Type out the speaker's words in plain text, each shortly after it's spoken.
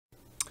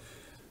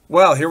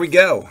Well, here we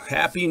go.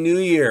 Happy New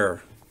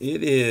Year.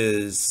 It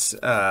is,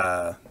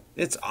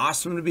 it's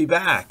awesome to be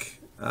back.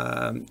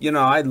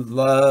 I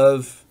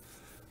love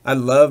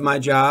my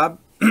job,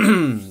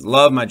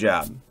 love my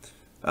job,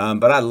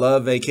 but I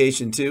love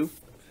vacation too.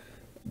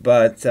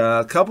 But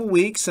a couple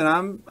weeks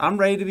and I'm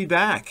ready to be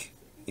back.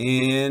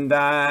 And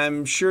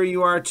I'm sure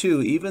you are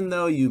too, even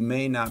though you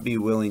may not be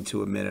willing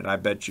to admit it. I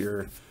bet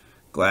you're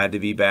glad to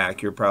be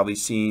back. You're probably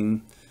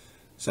seeing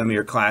some of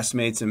your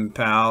classmates and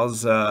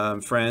pals,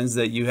 friends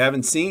that you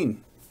haven't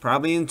seen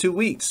probably in 2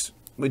 weeks.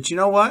 But you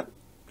know what?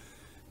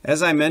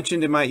 As I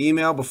mentioned in my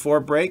email before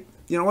break,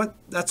 you know what?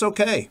 That's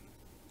okay.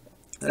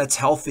 That's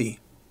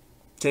healthy.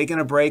 Taking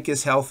a break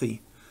is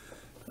healthy.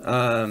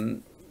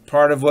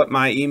 Part of what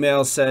my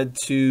email said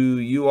to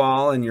you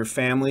all and your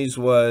families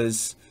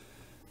was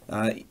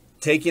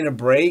taking a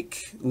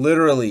break,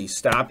 literally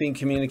stopping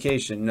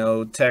communication,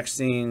 no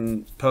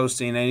texting,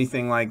 posting,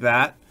 anything like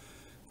that.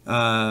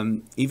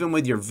 Even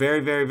with your very,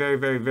 very, very,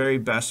 very, very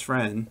best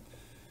friend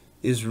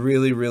is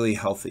really, really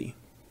healthy.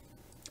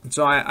 And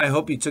so I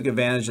hope you took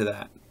advantage of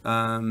that.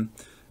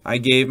 I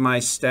gave my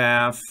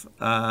staff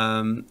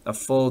a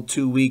full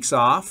 2 weeks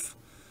off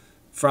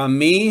from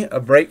me, a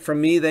break from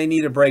me. They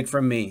need a break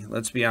from me.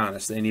 Let's be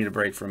honest. They need a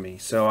break from me.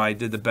 So I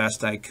did the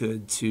best I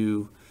could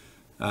to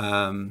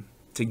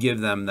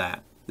give them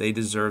that. They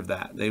deserve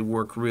that. They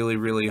work really,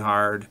 really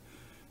hard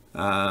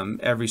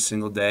every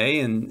single day,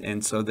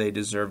 and so they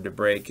deserved a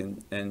break,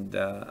 and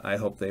I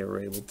hope they were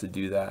able to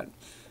do that.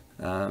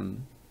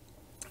 And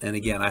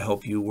again, I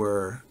hope you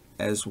were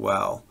as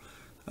well.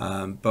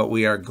 But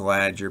we are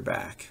glad you're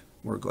back.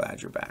 We're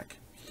glad you're back.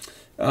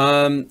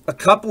 A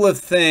couple of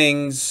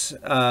things.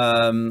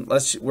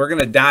 We're going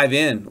to dive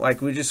in. We're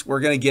going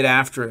to get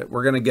after it.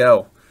 We're going to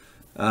go.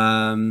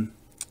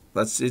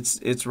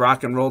 It's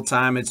rock and roll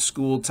time. It's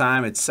school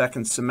time. It's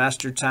second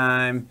semester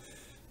time.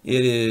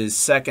 It is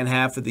second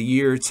half of the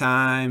year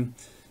time.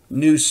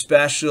 New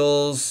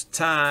specials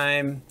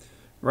time,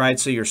 right?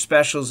 So your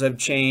specials have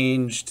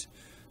changed.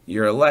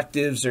 Your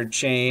electives are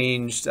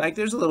changed.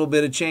 There's a little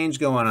bit of change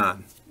going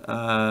on.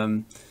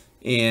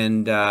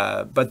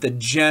 But the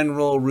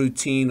general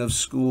routine of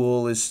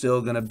school is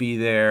still going to be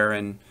there,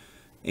 and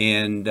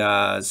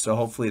so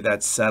hopefully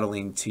that's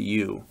settling to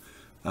you.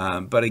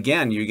 But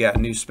again, you got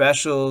new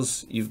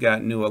specials, you've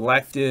got new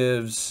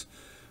electives,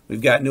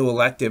 we've got new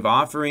elective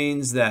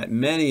offerings that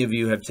many of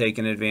you have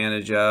taken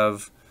advantage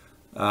of,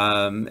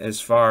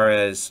 as far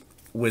as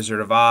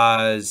Wizard of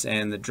Oz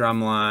and the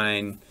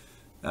Drumline.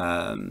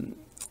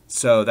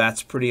 So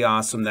that's pretty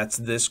awesome. That's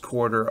this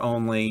quarter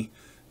only.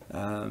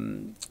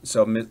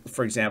 So,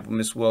 for example,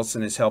 Miss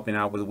Wilson is helping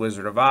out with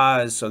Wizard of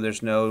Oz, so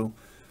there's no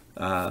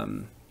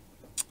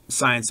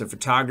science of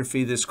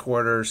photography this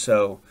quarter.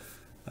 So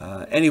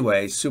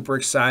anyway, super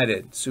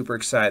excited, super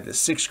excited. The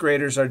sixth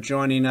graders are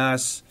joining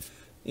us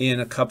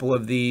in a couple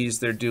of these.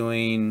 They're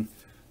joining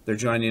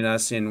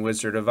us in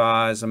Wizard of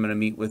Oz. I'm going to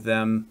meet with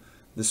them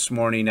this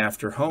morning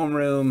after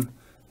homeroom.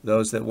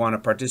 Those that want to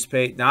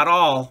participate, not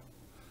all.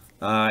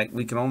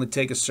 We can only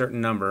take a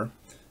certain number.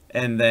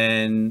 And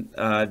then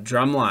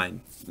Drumline.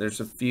 There's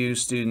a few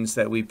students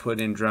that we put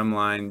in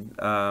Drumline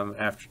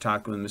after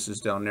talking with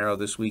Mrs. Del Nero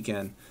this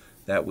weekend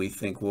that we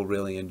think will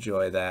really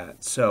enjoy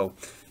that. So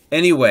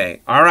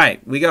anyway, all right,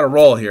 we got to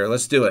roll here.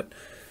 Let's do it.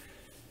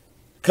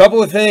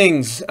 Couple of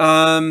things.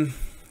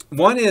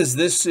 One is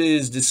this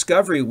is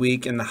Discovery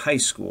Week in the high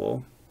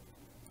school.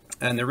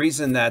 And the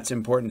reason that's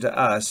important to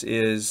us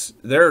is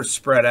they're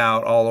spread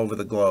out all over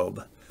the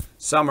globe.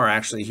 Some are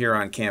actually here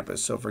on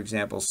campus. So, for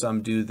example,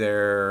 some do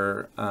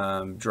their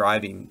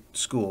driving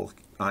school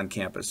on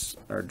campus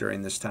or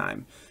during this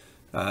time.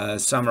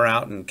 Some are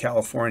out in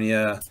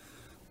California,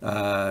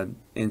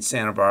 in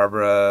Santa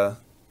Barbara,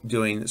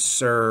 doing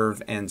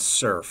serve and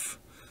surf.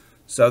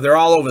 So they're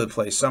all over the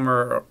place. Some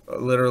are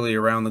literally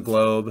around the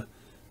globe.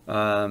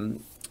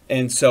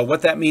 And so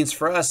what that means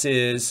for us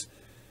is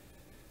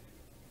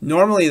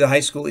normally the high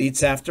school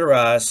eats after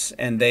us,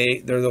 and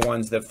they're the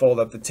ones that fold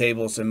up the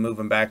tables and move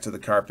them back to the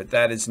carpet.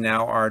 That is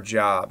now our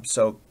job.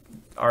 So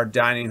our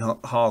dining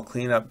hall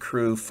cleanup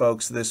crew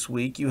folks this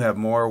week, you have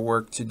more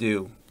work to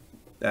do.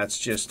 That's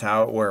just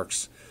how it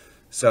works.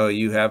 So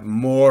you have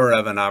more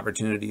of an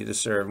opportunity to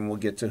serve, and we'll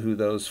get to who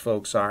those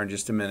folks are in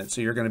just a minute.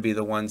 So you're going to be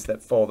the ones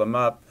that fold them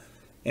up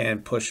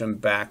and push them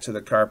back to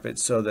the carpet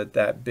so that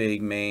that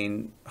big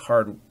main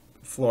hard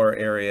floor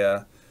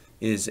area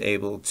is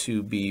able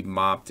to be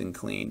mopped and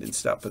cleaned and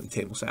stuff, but the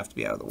tables have to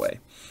be out of the way.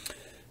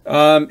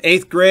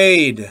 8th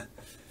grade,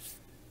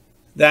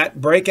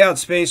 that breakout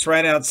space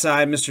right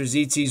outside Mr.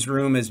 Zitzi's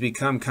room has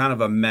become kind of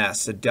a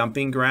mess, a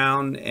dumping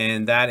ground,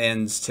 and that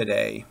ends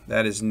today.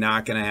 That is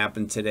not going to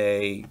happen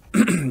today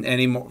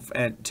anymore,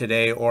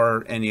 today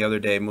or any other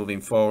day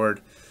moving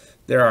forward.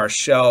 There are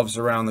shelves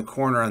around the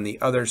corner on the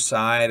other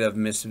side of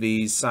Miss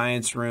V's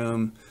science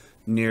room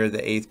near the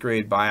 8th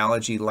grade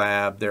biology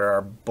lab. There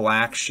are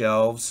black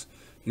shelves.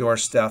 Your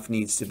stuff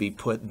needs to be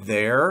put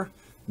there,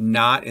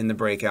 not in the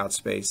breakout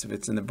space. If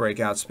it's in the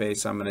breakout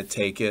space, I'm going to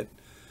take it,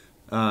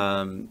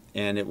 and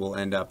it will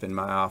end up in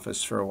my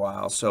office for a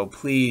while. So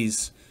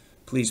please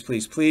Please,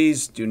 please,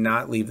 please do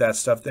not leave that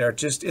stuff there.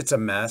 It's a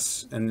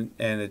mess, and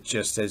it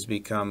just has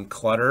become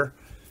clutter.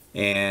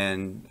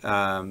 And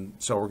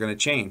so we're going to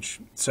change.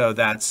 So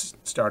that's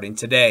starting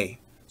today.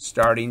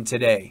 So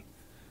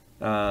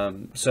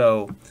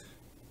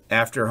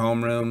after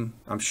homeroom,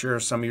 I'm sure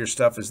some of your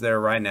stuff is there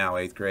right now,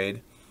 8th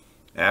grade.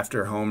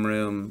 After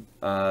homeroom,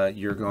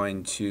 you're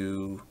going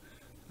to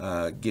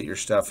get your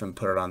stuff and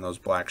put it on those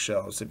black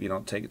shelves if you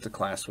don't take it to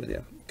class with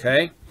you.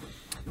 Okay?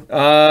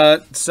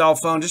 Cell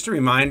phone, just a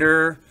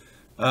reminder,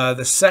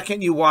 the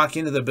second you walk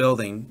into the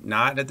building,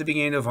 not at the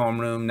beginning of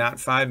homeroom, not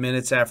 5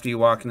 minutes after you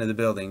walk into the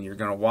building, you're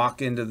going to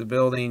walk into the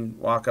building,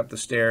 walk up the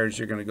stairs,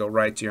 you're going to go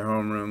right to your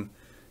homeroom,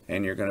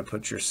 and you're going to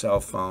put your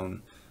cell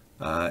phone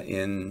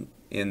in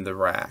the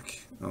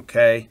rack,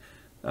 okay,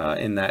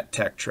 in that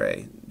tech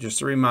tray.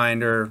 Just a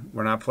reminder,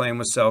 we're not playing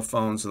with cell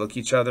phones. Look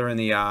each other in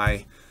the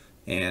eye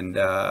and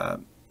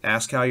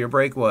ask how your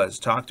break was.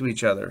 Talk to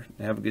each other.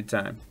 Have a good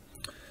time.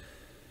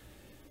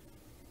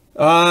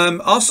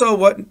 Also,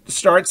 what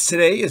starts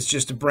today is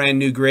just a brand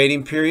new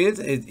grading period.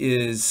 It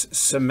is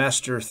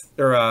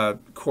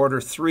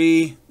quarter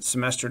 3,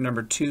 semester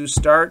number 2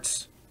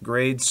 starts.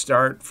 Grades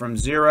start from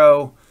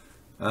 0.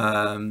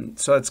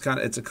 So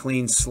it's a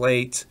clean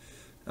slate.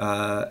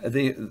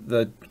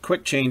 The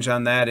quick change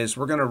on that is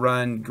we're going to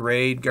run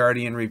Grade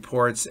Guardian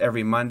reports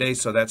every Monday,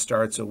 so that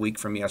starts a week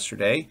from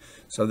yesterday.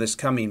 So this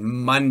coming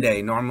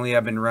Monday, normally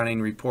I've been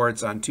running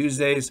reports on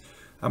Tuesdays.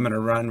 I'm going to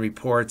run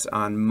reports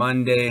on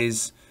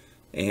Mondays,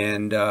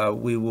 and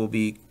we will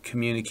be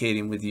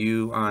communicating with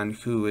you on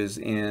who is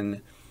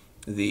in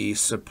the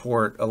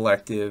support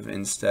elective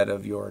instead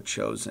of your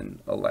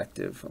chosen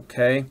elective,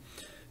 okay?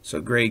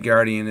 So Grade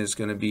Guardian is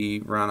going to be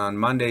run on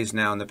Mondays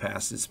now. In the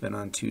past, it's been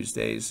on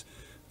Tuesdays.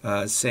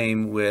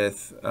 Same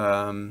with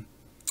the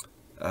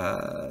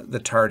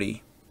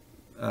tardy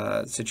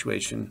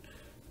situation,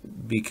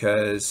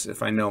 because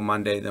if I know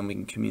Monday, then we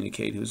can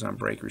communicate who's on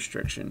break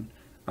restriction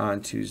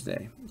on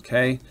Tuesday.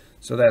 Okay,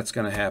 so that's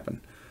going to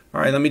happen. All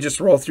right, let me just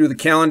roll through the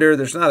calendar.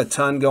 There's not a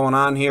ton going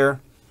on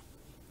here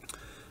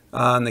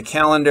on the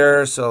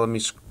calendar, so let me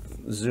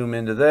zoom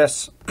into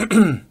this.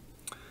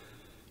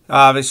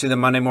 Obviously, the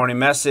Monday morning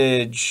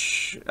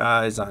message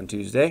is on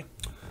Tuesday.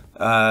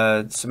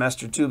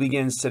 Semester 2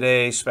 begins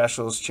today.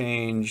 Specials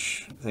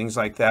change, things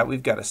like that.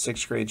 We've got a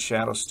 6th grade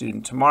shadow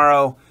student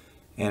tomorrow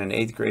and an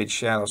 8th grade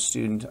shadow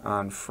student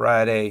on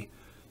Friday,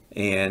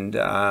 and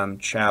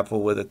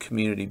chapel with a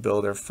community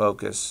builder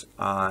focus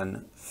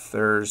on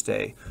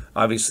Thursday.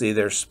 Obviously,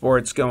 there's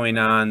sports going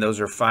on. Those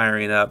are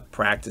firing up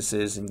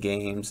practices and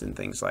games and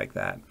things like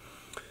that.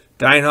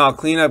 Dining hall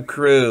cleanup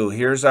crew.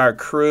 Here's our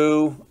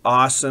crew.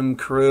 Awesome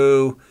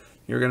crew.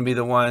 You're going to be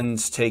the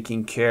ones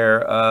taking care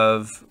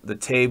of the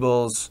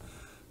tables.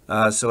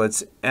 So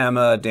it's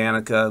Emma,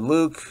 Danica,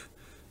 Luke,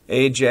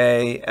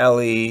 AJ,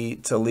 Ellie,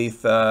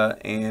 Talitha,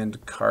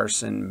 and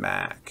Carson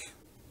Mack.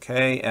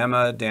 Okay,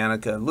 Emma,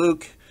 Danica,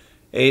 Luke,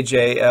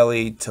 AJ,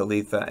 Ellie,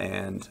 Talitha,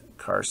 and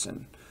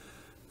Carson.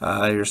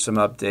 Here's some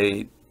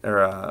update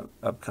or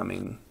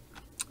upcoming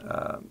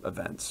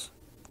events.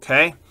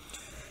 Okay.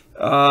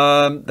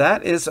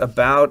 That is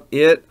about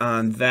it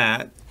on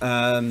that.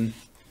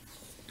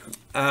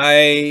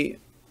 I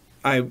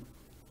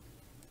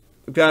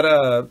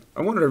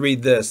wanted to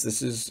read this.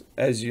 This is,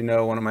 as you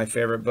know, one of my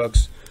favorite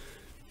books.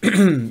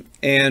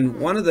 And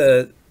one of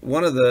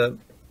the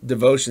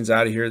devotions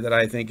out of here that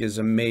I think is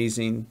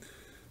amazing,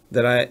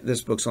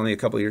 this book's only a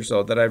couple years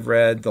old, that I've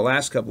read the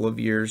last couple of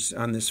years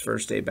on this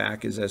first day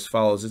back, is as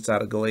follows. It's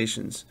out of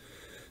Galatians.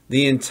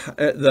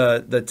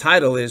 The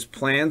title is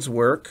Plans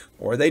Work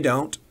or They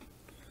Don't.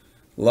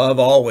 Love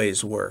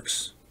always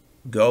works.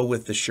 Go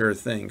with the sure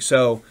thing.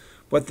 So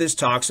what this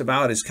talks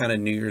about is kind of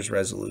New Year's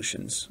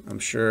resolutions. I'm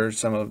sure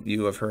some of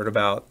you have heard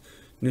about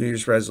New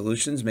Year's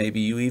resolutions. Maybe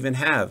you even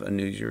have a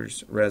New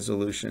Year's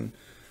resolution.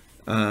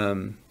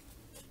 I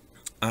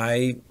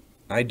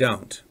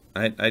don't.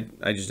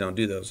 I just don't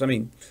do those. I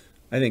mean,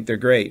 I think they're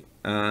great.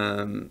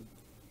 I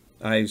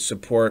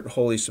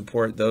wholly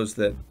support those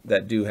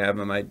that do have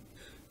them. I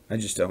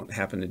just don't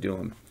happen to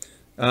do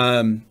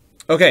them.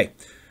 Okay.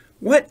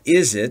 What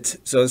is it?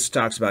 So this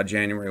talks about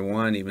January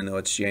 1, even though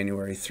it's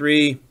January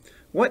 3.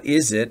 What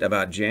is it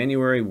about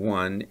January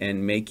 1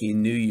 and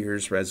making New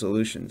Year's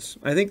resolutions?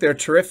 I think they're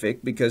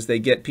terrific because they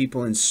get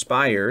people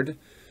inspired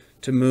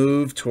to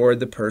move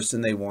toward the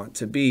person they want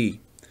to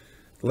be.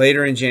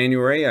 Later in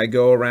January, I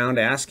go around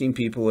asking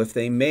people if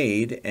they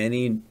made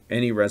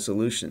any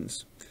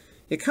resolutions.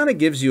 It kind of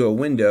gives you a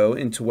window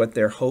into what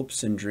their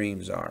hopes and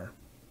dreams are.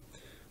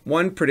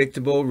 One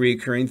predictable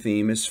recurring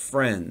theme is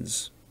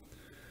friends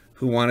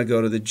who want to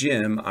go to the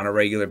gym on a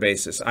regular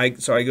basis.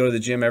 So I go to the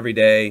gym every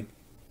day,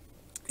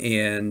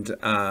 and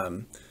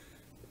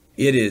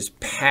it is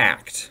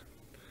packed.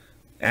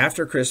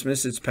 After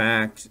Christmas, it's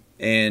packed,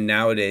 and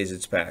nowadays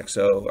it's packed.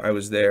 So I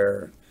was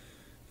there.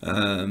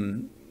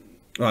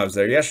 I was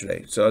there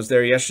yesterday. So I was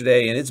there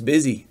yesterday, and it's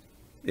busy.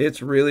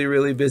 It's really,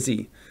 really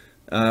busy,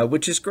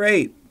 which is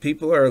great.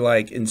 People are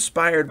like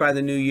inspired by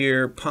the new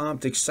year,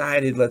 pumped,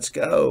 excited. Let's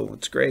go.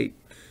 It's great.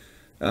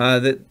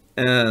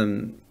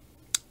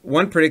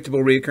 One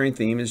predictable recurring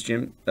theme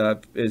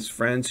is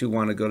friends who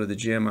want to go to the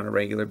gym on a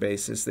regular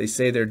basis. They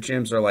say their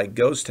gyms are like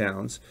ghost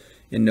towns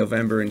in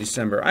November and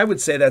December. I would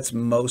say that's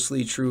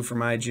mostly true for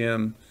my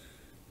gym,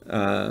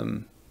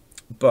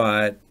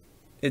 but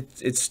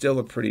it's still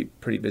a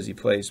pretty busy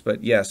place.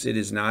 But yes, it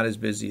is not as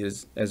busy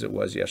as it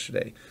was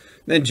yesterday.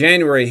 Then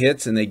January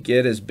hits and they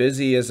get as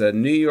busy as a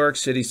New York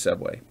City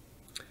subway.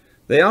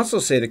 They also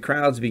say the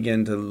crowds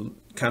begin to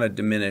kind of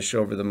diminish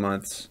over the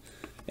months,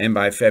 and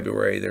by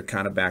February they're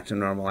kind of back to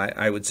normal.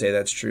 I would say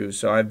that's true.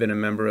 So I've been a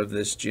member of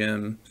this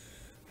gym.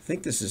 I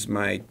think this is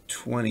my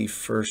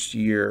 21st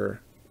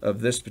year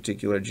of this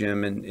particular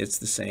gym, and it's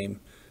the same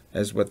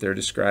as what they're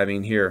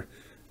describing here.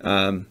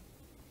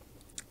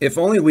 If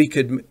only we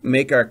could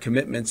make our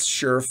commitments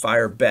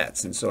surefire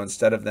bets, and so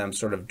instead of them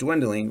sort of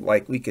dwindling,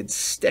 like we could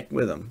stick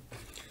with them.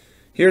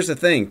 Here's the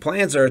thing,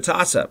 plans are a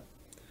toss-up.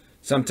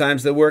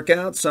 Sometimes they work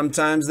out,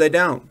 sometimes they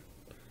don't.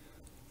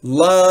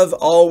 Love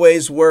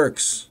always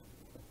works.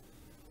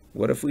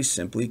 What if we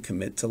simply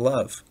commit to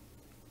love?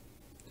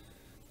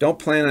 Don't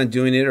plan on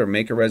doing it or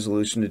make a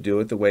resolution to do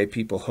it the way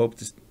people hope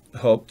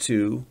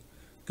to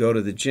go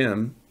to the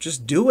gym.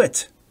 Just do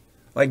it.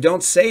 Like,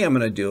 don't say I'm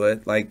going to do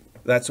it. Like,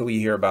 that's what we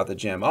hear about the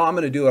gym. Oh, I'm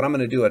going to do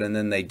it, and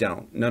then they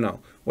don't. No.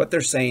 What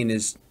they're saying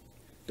is,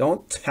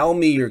 don't tell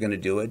me you're going to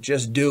do it.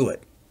 Just do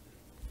it.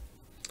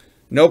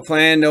 No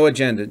plan, no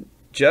agenda.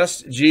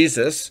 Just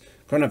Jesus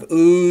kind of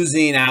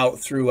oozing out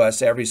through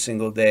us every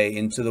single day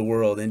into the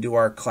world, into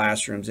our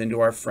classrooms, into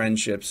our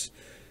friendships,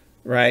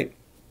 right?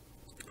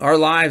 Our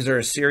lives are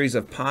a series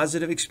of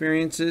positive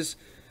experiences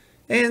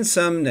and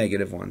some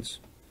negative ones.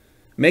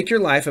 Make your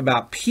life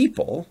about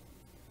people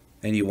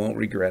and you won't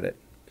regret it.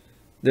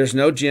 There's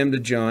no gym to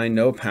join,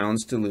 no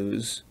pounds to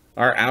lose.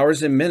 Our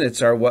hours and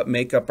minutes are what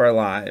make up our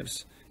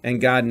lives,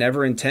 and God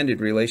never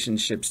intended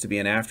relationships to be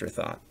an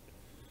afterthought.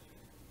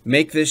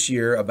 Make this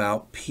year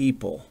about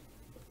people,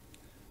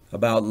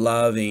 about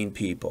loving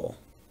people.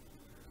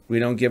 We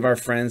don't give our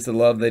friends the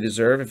love they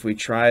deserve if we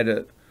try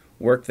to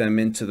work them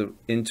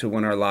into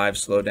when our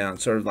lives slow down,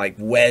 sort of like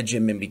wedge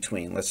them in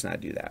between. Let's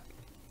not do that,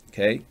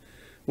 okay?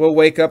 We'll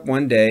wake up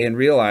one day and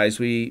realize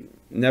we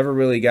never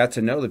really got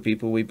to know the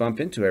people we bump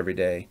into every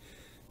day,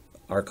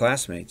 our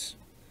classmates,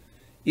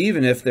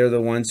 even if they're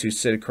the ones who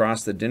sit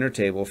across the dinner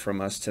table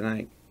from us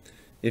tonight.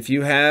 If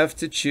you have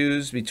to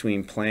choose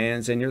between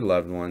plans and your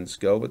loved ones,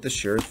 go with the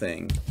sure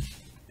thing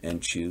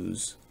and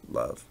choose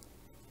love.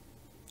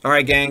 All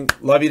right, gang.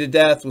 Love you to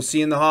death. We'll see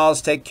you in the halls.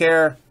 Take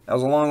care. That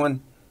was a long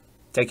one.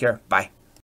 Take care. Bye.